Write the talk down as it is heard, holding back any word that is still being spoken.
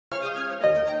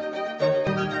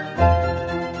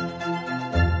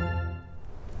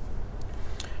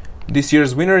This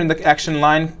year's winner in the action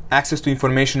line, Access to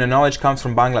Information and Knowledge, comes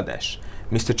from Bangladesh.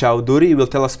 Mr. Chowdhury will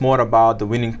tell us more about the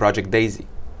winning project DAISY.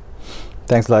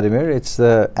 Thanks, Vladimir. It's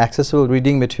the accessible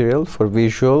reading material for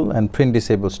visual and print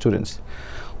disabled students.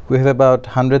 We have about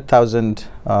 100,000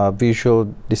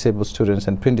 visual disabled students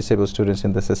and print disabled students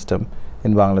in the system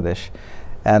in Bangladesh.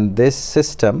 And this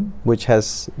system, which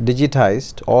has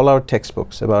digitized all our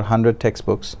textbooks, about 100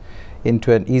 textbooks,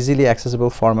 into an easily accessible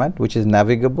format, which is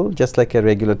navigable, just like a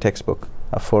regular textbook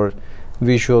for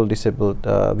visually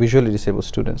disabled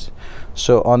students.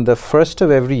 So on the first of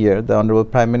every year, the Honorable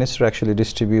Prime Minister actually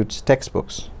distributes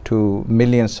textbooks to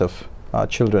millions of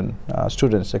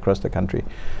students across the country.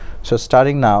 So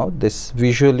starting now, this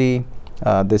DAISY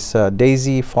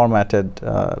formatted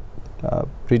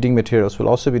reading materials will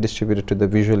also be distributed to the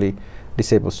visually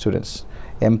disabled students,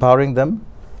 empowering them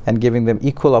and giving them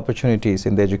equal opportunities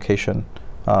in the education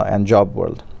and job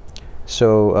world.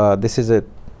 So this is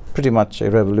pretty much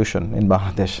a revolution in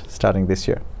Bangladesh starting this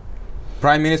year.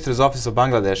 Prime Minister's Office of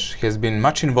Bangladesh has been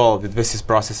much involved with WSIS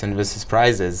process and WSIS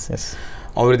prizes. Yes.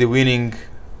 Already winning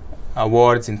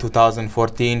awards in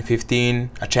 2014,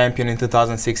 15, a champion in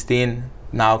 2016,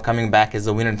 now coming back as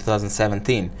a winner in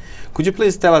 2017. Could you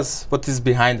please tell us what is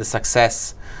behind the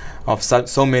success of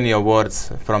so many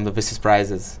awards from the WSIS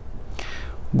prizes?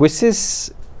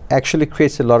 WSIS actually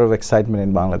creates a lot of excitement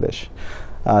in Bangladesh.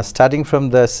 Starting from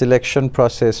the selection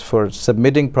process for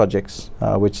submitting projects,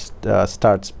 which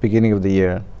starts beginning of the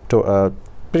year,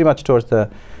 pretty much towards the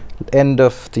end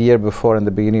of the year before and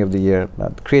the beginning of the year,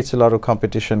 creates a lot of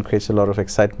competition, creates a lot of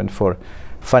excitement for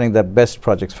finding the best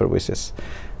projects for WSIS.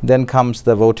 Then comes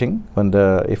the voting.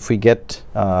 If we get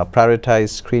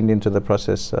prioritized, screened into the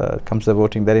process, comes the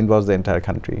voting. That involves the entire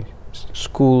country.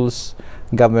 Schools,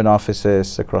 government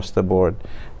offices across the board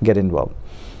get involved.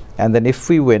 And then if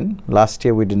we win, last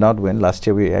year we did not win. Last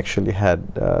year we actually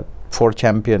had 4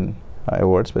 champion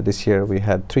awards, but this year we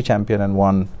had 3 champion and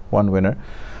one winner.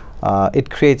 It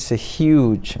creates a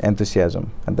huge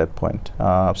enthusiasm at that point.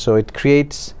 So it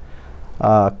creates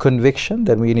conviction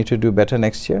that we need to do better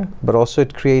next year, but also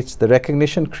it creates, the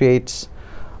recognition creates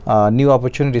new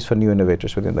opportunities for new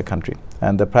innovators within the country.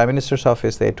 And the Prime Minister's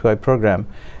Office, the A2I program,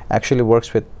 actually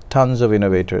works with tons of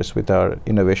innovators with our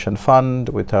innovation fund,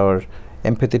 with our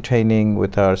empathy training,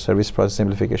 with our service process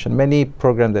simplification, many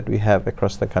programs that we have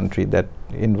across the country that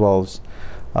involves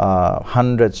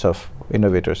hundreds of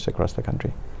innovators across the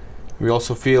country. We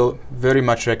also feel very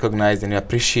much recognized and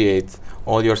appreciate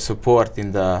all your support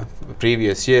in the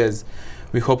previous years.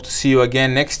 We hope to see you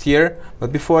again next year.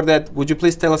 But before that, would you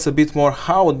please tell us a bit more,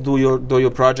 how do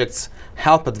your projects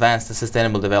help advance the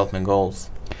Sustainable Development Goals?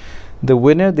 The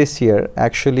winner this year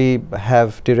actually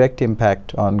have direct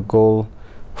impact on Goal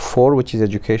 4, which is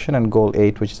education, and Goal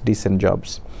 8, which is decent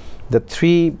jobs. The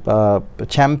 3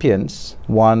 champions,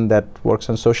 one that works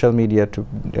on social media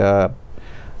to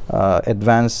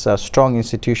advance strong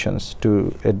institutions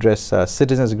to address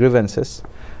citizens' grievances,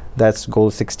 that's Goal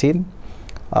 16,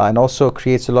 and also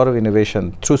creates a lot of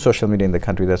innovation through social media in the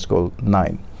country, that's Goal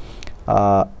 9.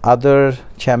 Other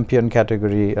champion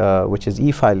category, which is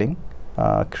e-filing,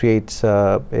 creates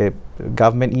a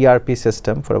government ERP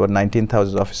system for about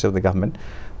 19,000 offices of the government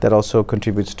that also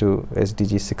contributes to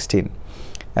SDG 16.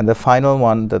 And the final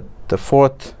one, the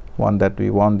 4th one that we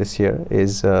won this year,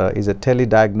 is a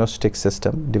telediagnostic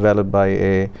system developed by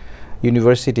a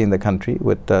university in the country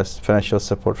with financial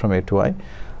support from A2I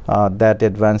that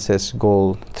advances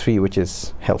Goal 3, which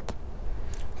is health.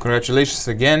 Congratulations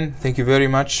again. Thank you very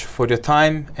much for your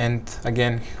time, and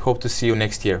again, hope to see you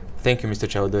next year. Thank you, Mr.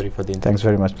 Chowdhury, for the interview. Thanks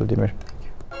very much, Vladimir.